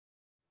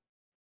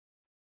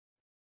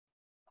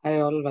Hi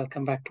all,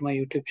 welcome back to my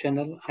YouTube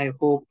channel. I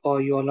hope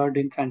you all are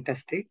doing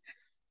fantastic.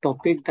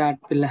 Topic that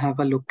we'll have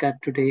a look at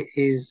today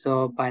is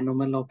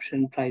binomial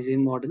option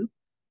pricing model.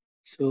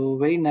 So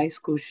very nice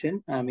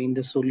question. I mean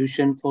the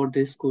solution for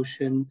this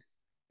question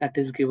that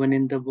is given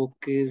in the book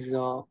is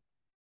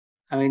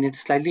it's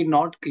slightly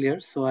not clear.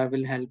 So I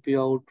will help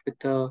you out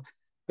with a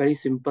very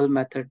simple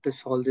method to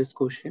solve this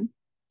question.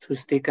 So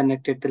stay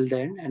connected till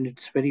then, and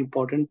it's very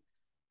important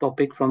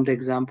topic from the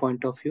exam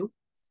point of view.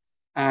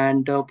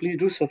 And please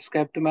do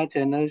subscribe to my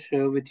channel,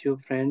 share with your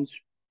friends,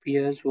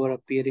 peers who are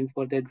appearing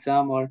for the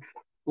exam or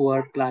who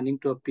are planning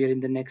to appear in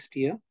the next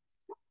year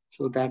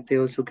so that they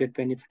also get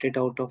benefited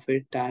out of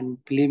it. And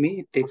believe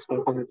me, it takes a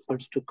lot of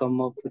efforts to come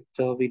up with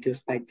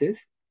videos like this.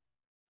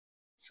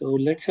 So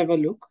let's have a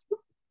look.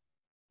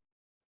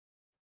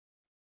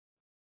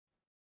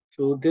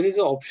 So there is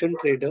an option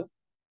trader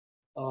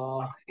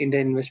in the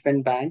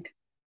investment bank.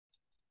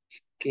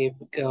 Okay,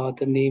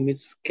 the name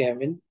is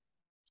Kevin,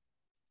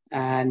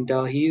 and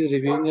he is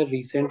reviewing a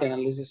recent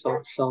analysis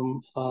of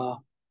some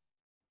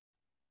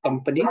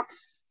company,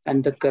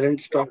 and the current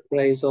stock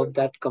price of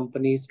that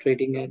company is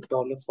trading at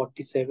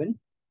 $47.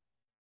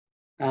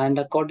 And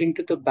according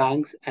to the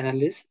bank's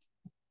analyst,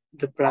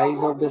 the price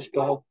of the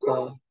stock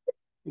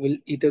will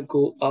either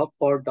go up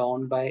or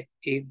down by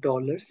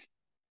 $8.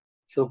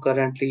 So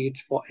currently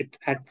it's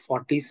at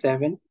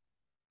 $47.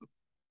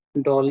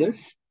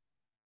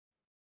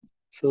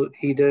 So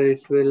either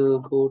it will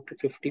go to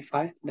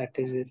 55, that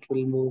is, it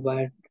will move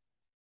at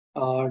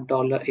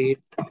 $8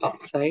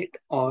 upside,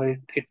 or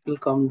it will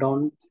come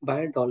down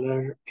by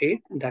 $8,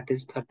 that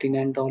is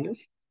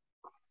 $39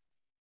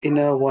 in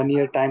a 1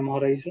 year time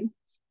horizon,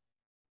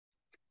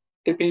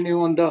 depending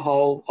on the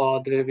how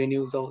the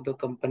revenues of the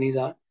companies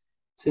are.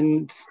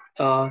 Since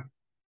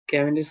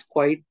Kevin is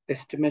quite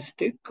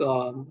pessimistic,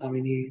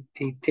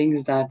 he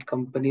thinks that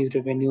companies'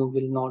 revenue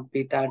will not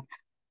be that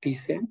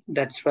decent.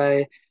 That's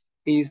why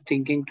he's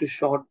thinking to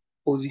short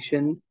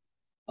position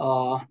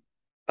uh,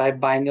 by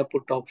buying a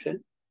put option.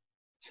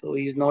 So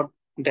he's not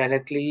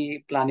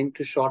directly planning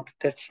to short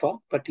that stock,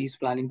 but he's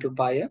planning to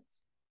buy a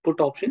put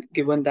option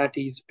given that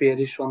he's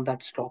bearish on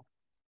that stock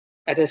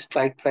at a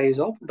strike price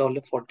of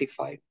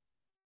 $45.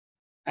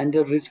 And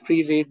the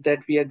risk-free rate that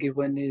we are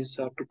given is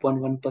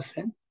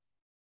 2.1%.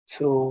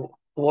 So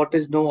what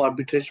is no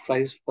arbitrage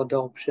price for the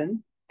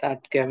option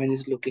that Kevin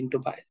is looking to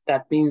buy?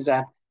 That means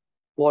that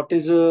what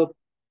is a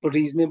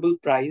reasonable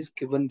price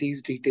given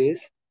these details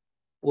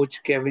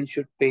which Kevin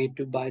should pay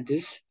to buy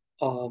this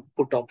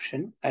put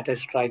option at a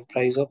strike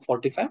price of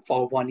 45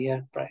 for 1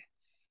 year price.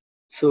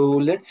 So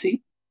let's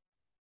see.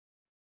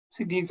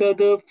 See, these are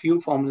the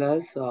few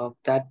formulas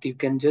that you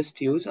can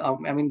just use.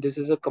 This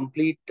is a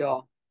complete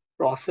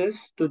process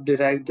to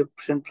derive the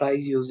option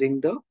price using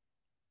the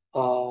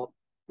uh,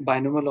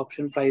 binomial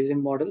option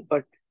pricing model.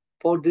 But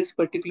for this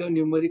particular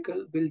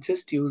numerical, we'll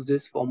just use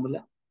this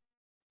formula.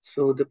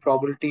 So the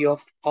probability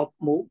of up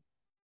move,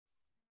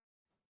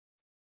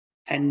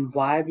 and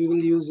why we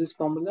will use this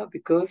formula,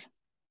 because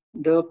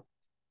the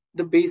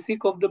the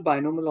basic of the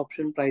binomial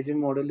option pricing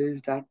model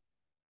is that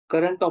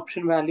current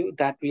option value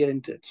that we are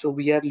interested. So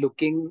we are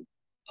looking,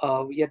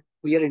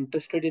 we are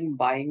interested in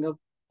buying a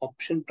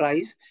option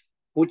price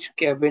which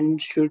Kevin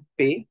should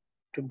pay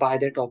to buy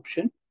that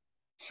option.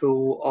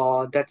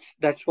 So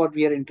that's what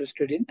we are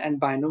interested in. And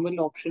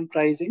binomial option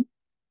pricing,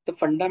 the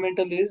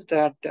fundamental is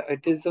that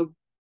it is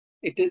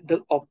the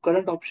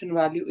current option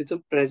value is a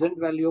present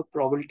value of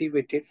probability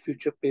weighted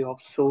future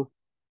payoffs. So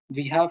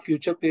we have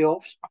future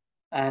payoffs,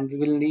 and we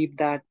will need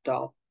that.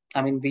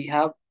 We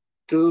have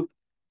to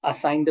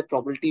assign the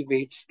probability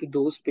weights to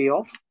those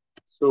payoffs.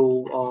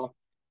 So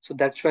so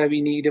that's why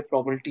we need a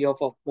probability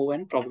of up move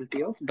and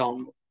probability of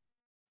down move.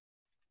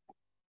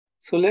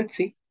 So let's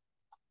see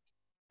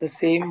the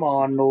same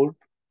node.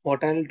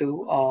 What I'll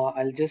do,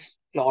 I'll just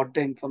plot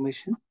the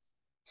information.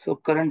 So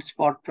current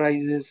spot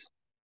price is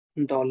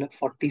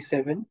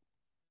 $47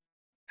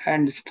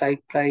 and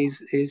strike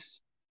price is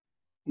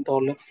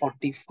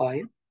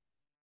 $45,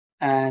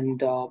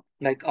 and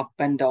like up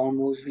and down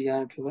moves we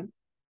are given.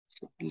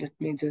 So let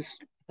me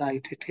just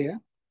write it here,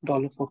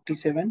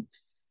 $47,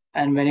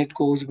 and when it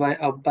goes by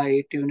up by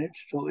 8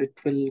 units, so it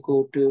will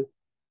go to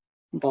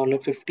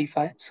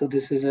 $55. So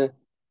this is a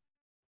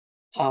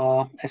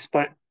as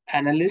per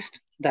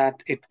analyst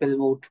that it will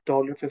move to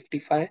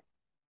 $55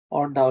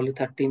 or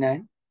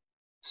 $39.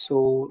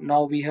 So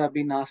now we have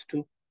been asked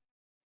to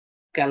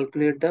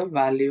calculate the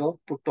value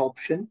of put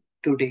option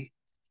today.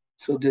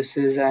 So this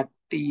is at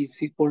t is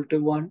equal to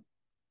 1,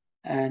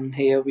 and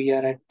here we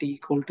are at t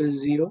equal to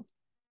 0,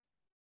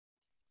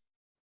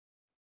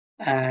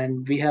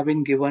 and we have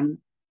been given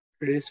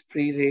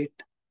risk-free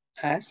rate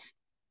as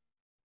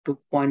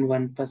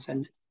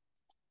 2.1%.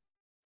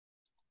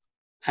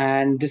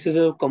 And this is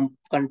a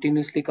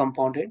continuously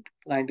compounded.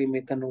 Kindly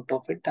make a note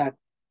of it that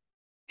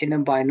in a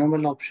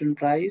binomial option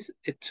price,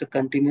 it's a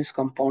continuous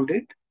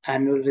compounded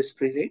annual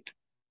risk-free rate.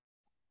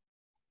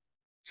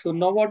 So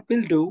now what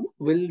we'll do,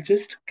 we'll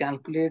just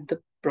calculate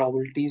the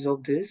probabilities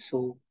of this.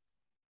 So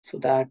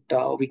that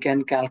we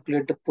can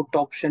calculate the put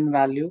option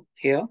value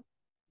here.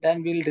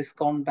 then we'll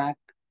discount back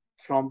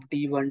from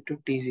T1 to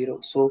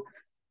T0. So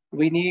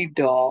we need,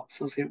 so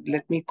say,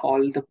 let me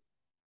call the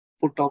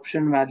put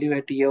option value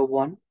at year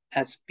 1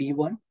 as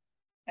P1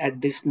 at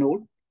this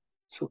node.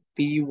 So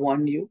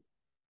P1U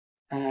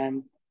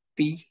and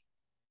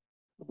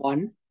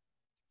P1D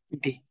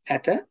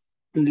at a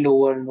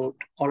lower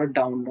node or a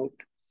down node.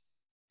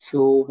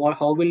 So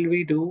how will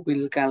we do?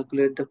 We'll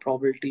calculate the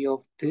probability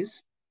of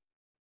this.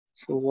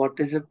 So what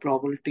is the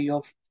probability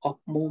of up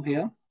move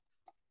here?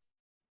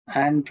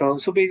 And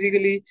so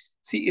basically,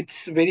 see,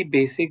 it's very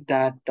basic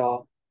that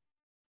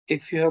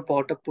if you have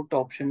bought a put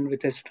option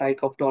with a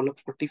strike of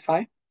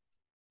 $45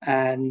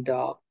 and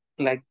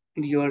like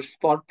your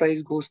spot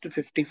price goes to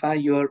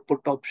 55, your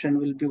put option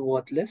will be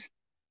worthless.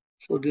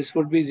 So this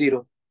would be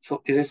zero.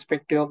 So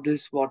irrespective of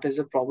this, what is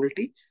the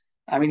probability?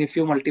 I mean, if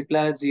you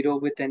multiply zero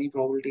with any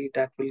probability,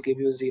 that will give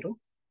you zero.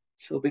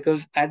 So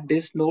because at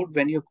this node,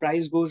 when your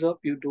price goes up,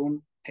 you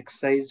don't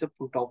exercise the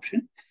put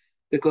option,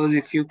 because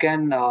if you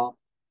can sell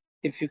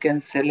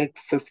it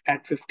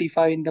at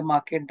 55 in the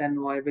market,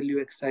 then why will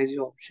you exercise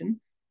your option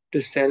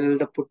to sell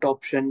the put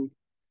option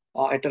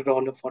at a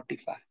 $45?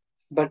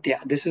 But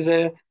yeah, this is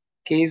a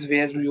case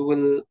where you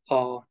will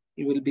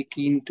be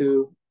keen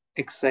to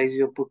exercise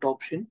your put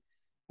option,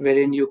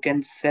 wherein you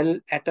can sell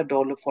at a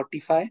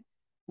 $45,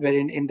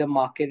 wherein in the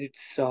market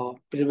its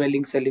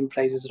prevailing selling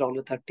price is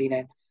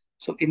 $39.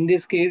 So in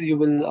this case, you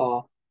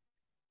will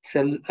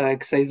sell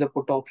exercise a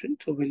put option.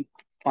 So we'll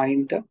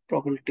find the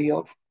probability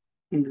of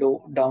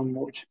low down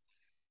moves.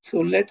 So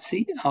let's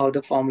see how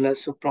the formula.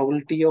 So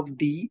probability of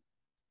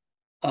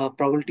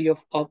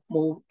up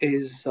move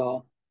is.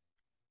 So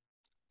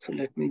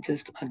let me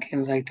just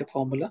again write a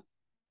formula.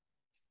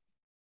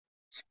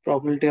 So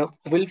probability of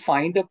we'll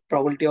find the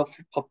probability of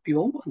up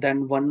move,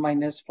 then one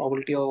minus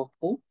probability of up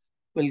move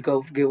will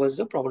give us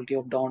the probability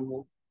of down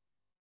move.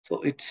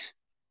 So it's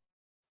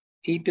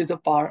e to the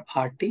power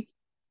rt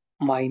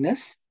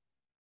minus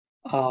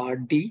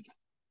d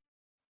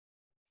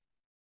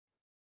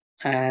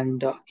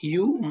and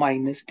u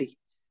minus d.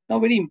 Now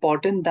very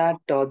important that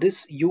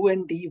this u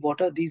and d,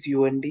 what are these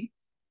u and d?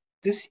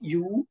 This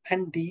U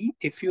and D,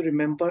 if you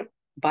remember,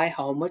 by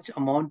how much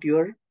amount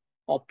your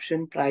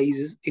option price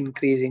is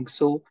increasing.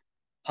 So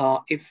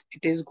if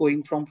it is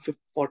going from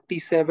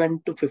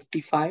 47 to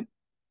 55,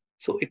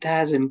 so it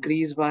has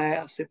increased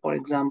by, say, for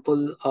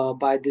example,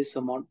 by this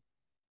amount.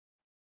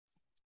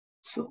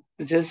 So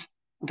just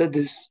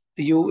this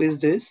U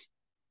is this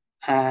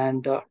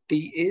and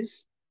T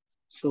is,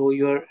 so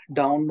your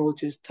down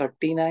notch is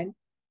 39.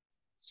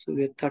 So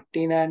we are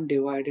 39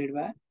 divided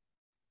by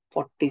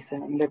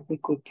 47. Let me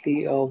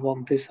quickly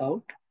work this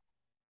out.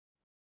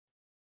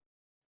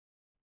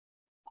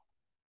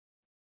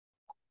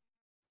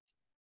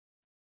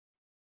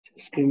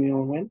 Just give me a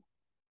moment.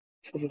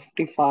 So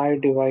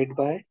 55 divided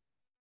by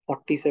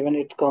 47,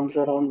 it comes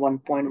around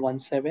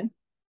 1.17.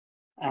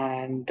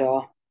 And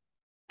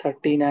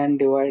 39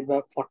 divided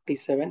by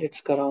 47,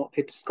 it's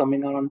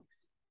coming around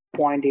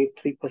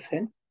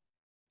 0.83%.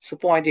 So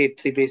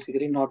 0.83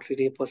 basically, not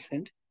really a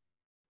percent.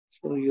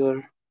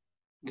 So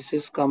this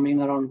is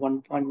coming around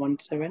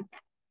 1.17.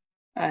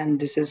 And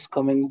this is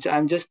coming,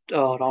 I'm just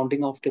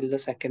rounding off till the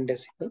second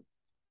decimal.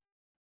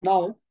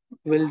 Now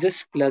we'll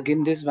just plug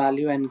in this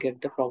value and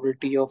get the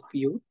probability of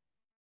U.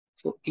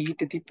 So e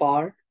to the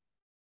power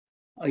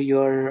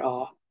your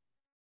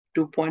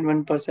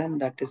 2.1%,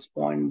 that is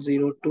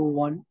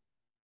 0.021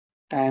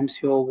 times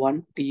your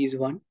 1, t is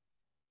 1,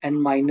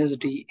 and minus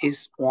d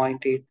is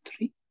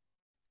 0.83.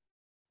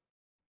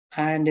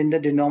 And in the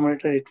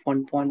denominator, it's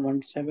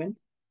 1.17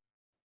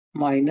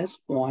 minus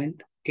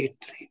 0.83.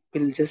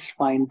 We'll just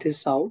find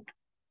this out.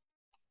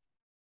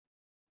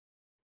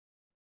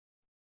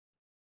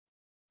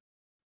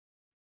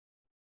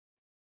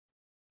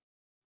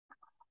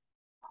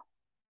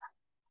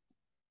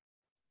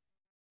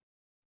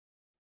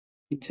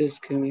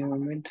 Just give me a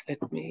moment.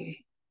 Let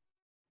me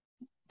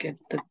get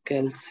the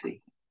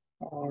calci,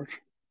 or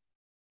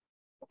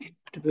it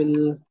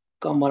will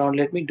come around.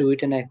 Let me do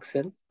it in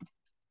Excel.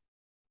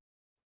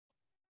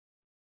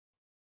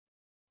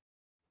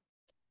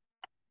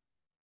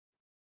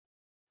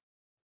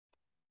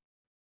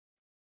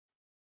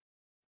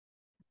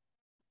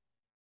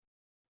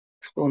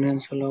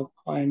 Exponential of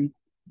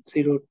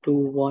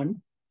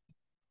 0.021.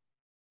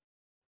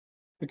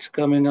 It's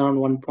coming around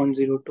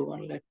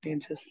 1.021. Let me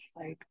just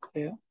write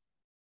clear.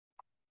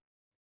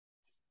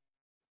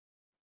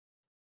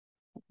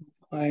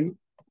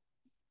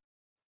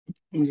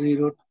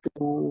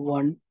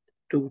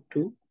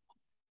 0.02122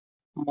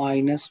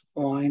 minus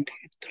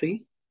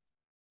 0.83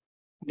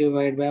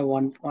 divided by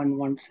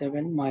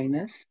 1.17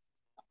 minus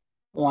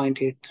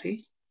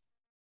 0.83.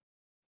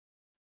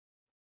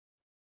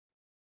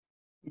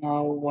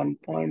 Now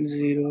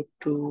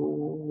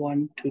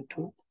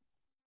 1.02122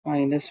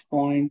 minus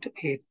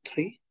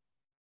 0.83.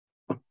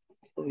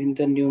 So in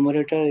the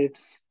numerator,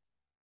 it's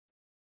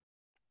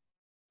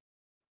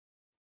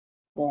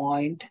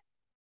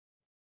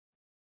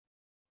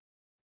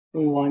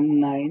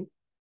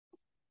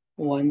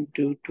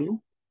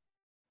 0.19122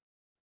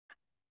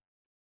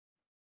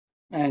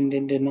 and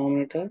in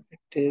denominator it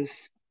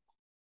is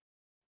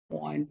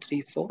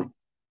 0.34.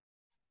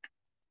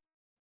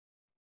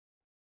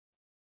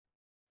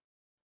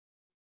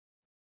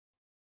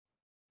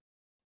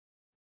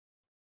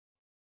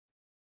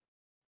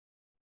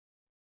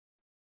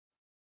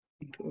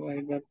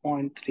 Divided by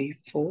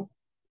 0.34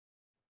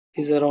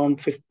 is around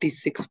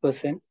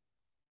 56%.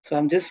 So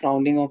I'm just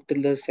rounding off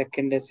till the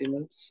second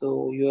decimal.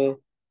 So your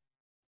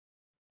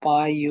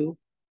pi u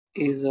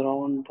is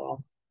around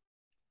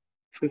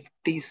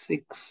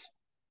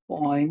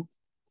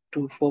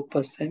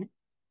 56.24%.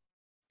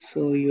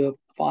 So your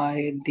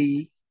pi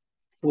d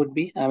would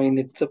be, I mean,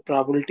 it's a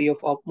probability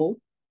of up move.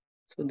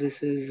 So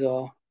this is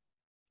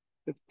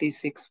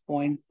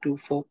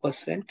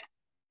 56.24%.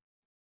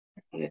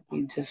 Let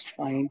me just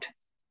find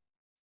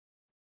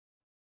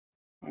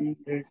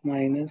 100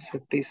 minus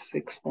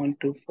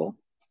 56.24.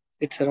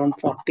 It's around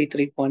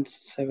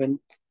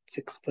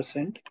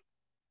 43.76%.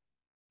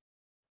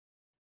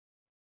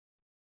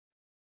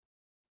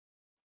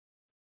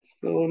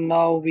 So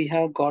now we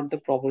have got the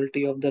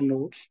probability of the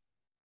nodes.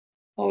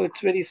 Oh,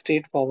 it's very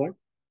straightforward.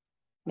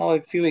 Now,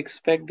 if you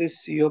expect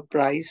this your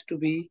price to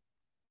be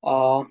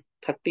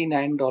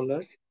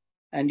 $39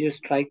 and your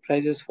strike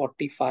price is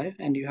 45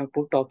 and you have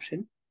put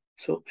option.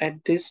 So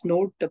at this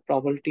node, the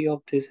probability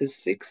of this is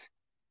 6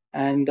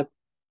 and the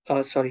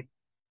price of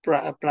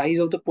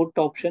the put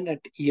option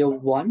at year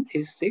 1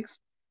 is 6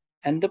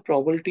 and the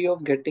probability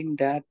of getting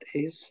that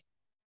is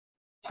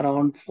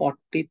around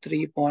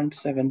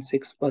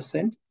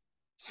 43.76%.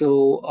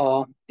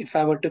 So if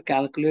I were to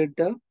calculate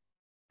the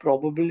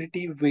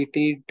probability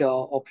weighted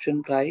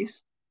option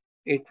price,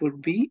 it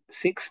would be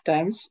 6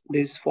 times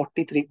this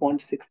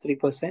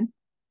 43.63%.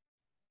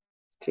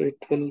 So it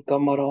will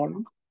come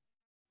around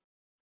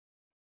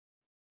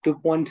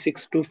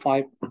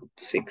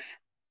 2.6256.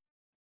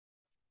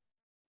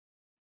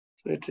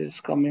 So it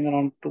is coming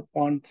around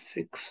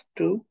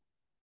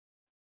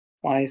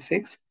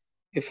 2.6256.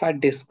 If I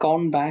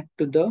discount back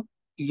to the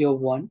year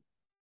 1,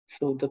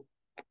 so the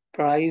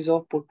price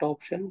of put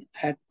option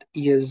at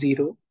year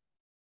 0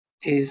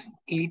 is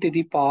e to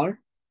the power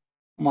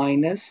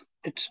minus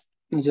its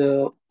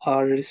the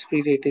our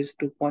risk-free rate is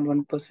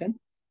 2.1%.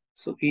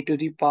 So e to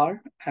the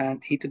power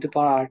and e to the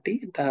power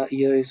rt, the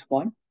year is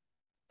 1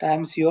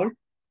 times your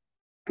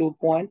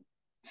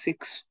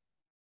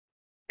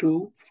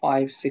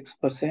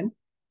 2.6256%.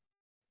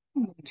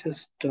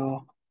 Just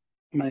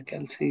my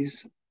calc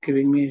is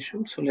giving me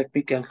issue. So let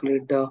me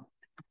calculate the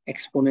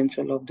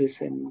exponential of this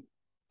in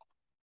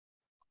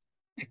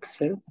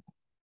Excel.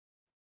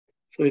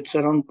 So it's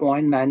around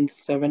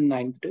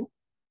 0.9792.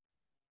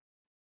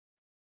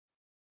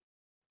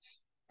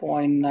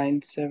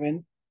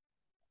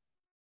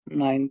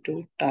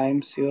 0.9792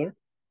 times your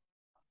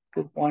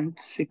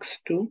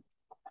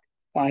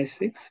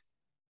 2.6256.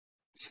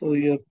 So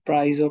your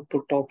price of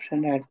put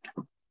option at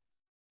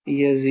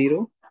year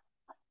 0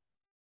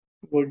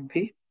 would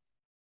be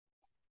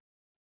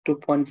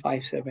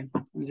 2.570.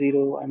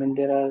 I mean,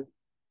 there are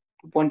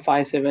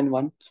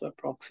 2.571. So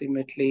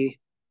approximately,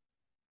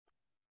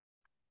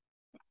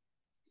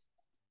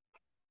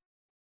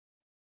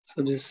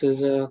 so this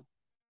is a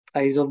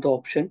price of the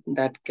option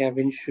that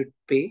Kevin should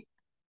pay.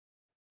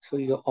 So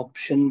your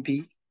option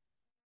B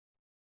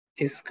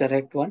is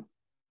correct one.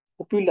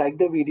 Hope you like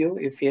the video.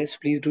 If yes,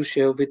 please do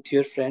share with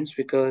your friends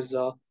because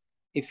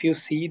if you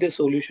see the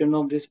solution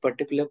of this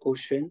particular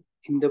question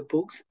in the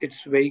books,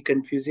 it's very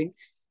confusing.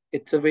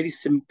 It's a very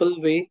simple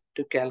way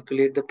to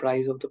calculate the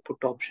price of the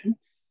put option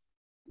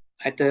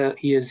at a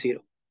year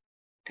 0.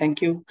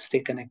 Thank you. Stay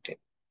connected.